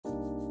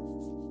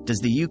Does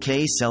the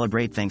UK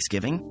celebrate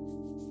Thanksgiving?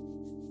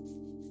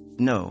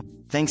 No,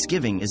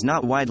 Thanksgiving is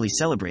not widely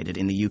celebrated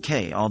in the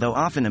UK, although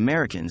often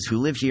Americans who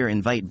live here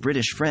invite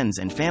British friends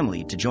and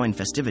family to join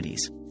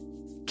festivities.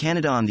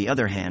 Canada, on the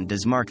other hand,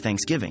 does mark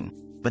Thanksgiving,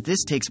 but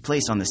this takes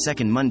place on the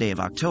second Monday of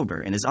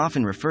October and is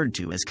often referred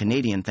to as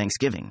Canadian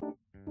Thanksgiving.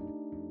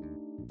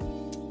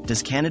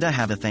 Does Canada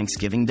have a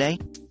Thanksgiving Day?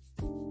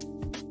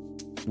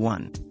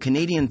 1.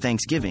 Canadian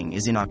Thanksgiving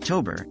is in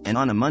October, and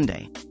on a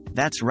Monday.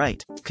 That's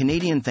right,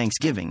 Canadian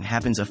Thanksgiving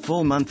happens a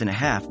full month and a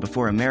half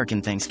before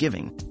American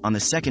Thanksgiving, on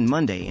the second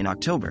Monday in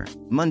October,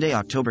 Monday,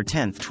 October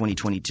 10,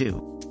 2022.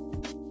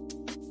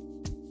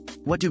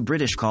 What do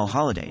British call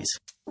holidays?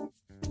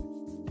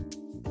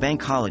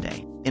 Bank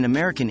holiday. In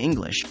American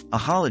English, a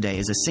holiday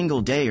is a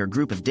single day or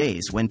group of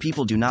days when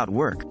people do not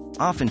work,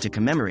 often to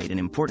commemorate an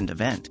important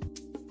event.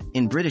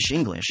 In British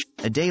English,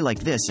 a day like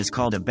this is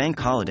called a bank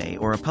holiday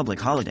or a public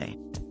holiday.